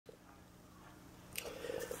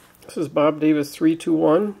This is Bob Davis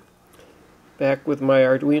 321, back with my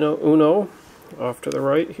Arduino Uno off to the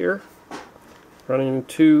right here, running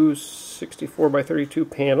two 64 by 32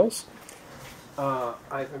 panels.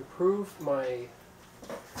 I've improved my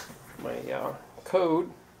code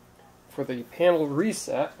for the panel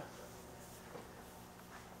reset.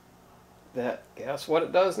 Guess what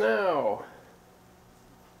it does now?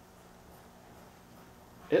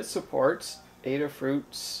 It supports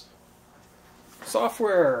Adafruit's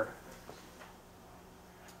software.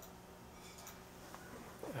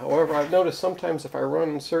 However, I've noticed sometimes if I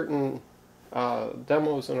run certain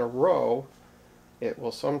demos in a row, it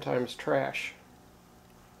will sometimes trash.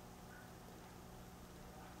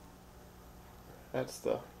 That's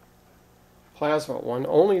the plasma one.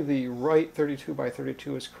 Only the right 32 by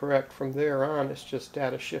 32 is correct. From there on, it's just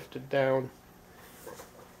data shifted down.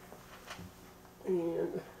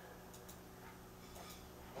 And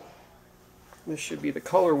this should be the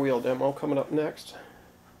color wheel demo coming up next.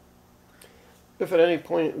 If at any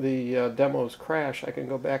point the demos crash, I can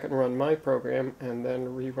go back and run my program and then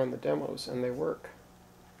rerun the demos, and they work.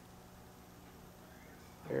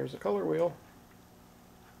 There's the color wheel.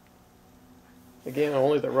 Again,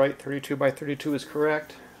 only the right 32 by 32 is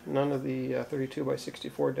correct. None of the 32 by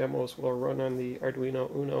 64 demos will run on the Arduino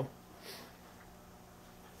Uno.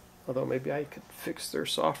 Although maybe I could fix their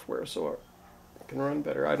software so it can run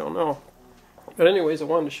better, I don't know. But anyways, I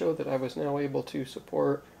wanted to show that I was now able to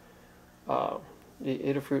support the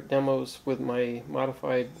Adafruit demos with my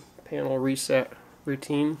modified panel reset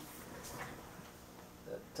routine.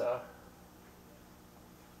 That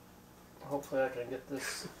hopefully I can get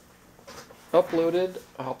this uploaded.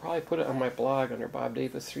 I'll probably put it on my blog under Bob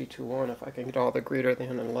Davis 321 if I can get all the greater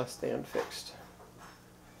than and less than fixed.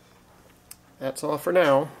 That's all for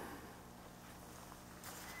now.